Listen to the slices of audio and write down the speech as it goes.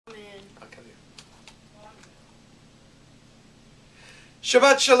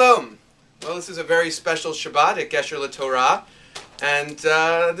Shabbat Shalom. Well, this is a very special Shabbat at Gesher LaTorah, and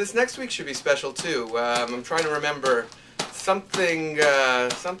this next week should be special too. I'm trying to remember something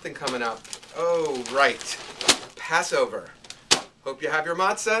coming up. Oh, right, Passover. Hope you have your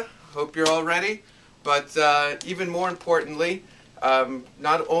matzah. Hope you're all ready. But even more importantly,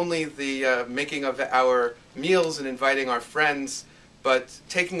 not only the making of our meals and inviting our friends, but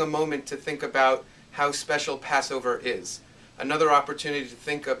taking a moment to think about how special Passover is. Another opportunity to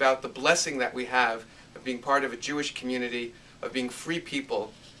think about the blessing that we have of being part of a Jewish community, of being free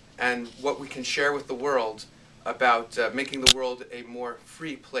people, and what we can share with the world about making the world a more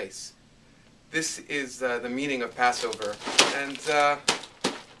free place. This is the meaning of Passover. And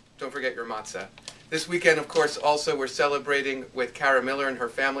don't forget your matzah. This weekend, of course, also we're celebrating with Cara Miller and her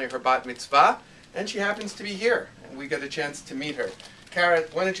family, her bat mitzvah, and she happens to be here, and we got a chance to meet her. Cara,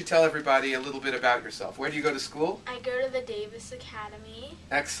 why don't you tell everybody a little bit about yourself? Where do you go to school? I go to the Davis Academy.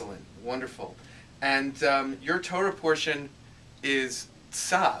 Excellent. Wonderful. And your Torah portion is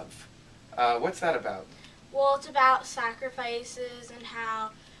Tzav. What's that about? Well, it's about sacrifices and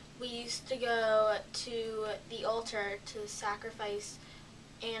how we used to go to the altar to sacrifice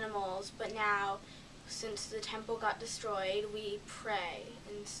animals, but now, since the temple got destroyed, we pray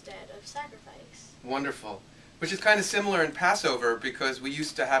instead of sacrifice. Wonderful. Which is kind of similar in Passover, because we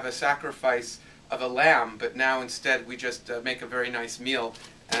used to have a sacrifice of a lamb, but now instead we just make a very nice meal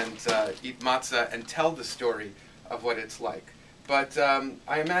and eat matzah and tell the story of what it's like. But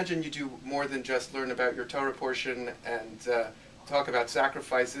I imagine you do more than just learn about your Torah portion and talk about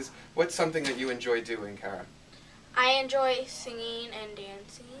sacrifices. What's something that you enjoy doing, Cara? I enjoy singing and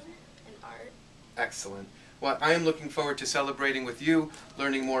dancing and art. Excellent. Well, I am looking forward to celebrating with you,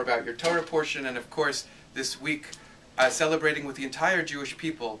 learning more about your Torah portion, and of course, this week, celebrating with the entire Jewish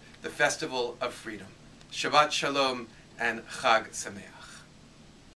people the Festival of Freedom. Shabbat Shalom and Chag Sameach.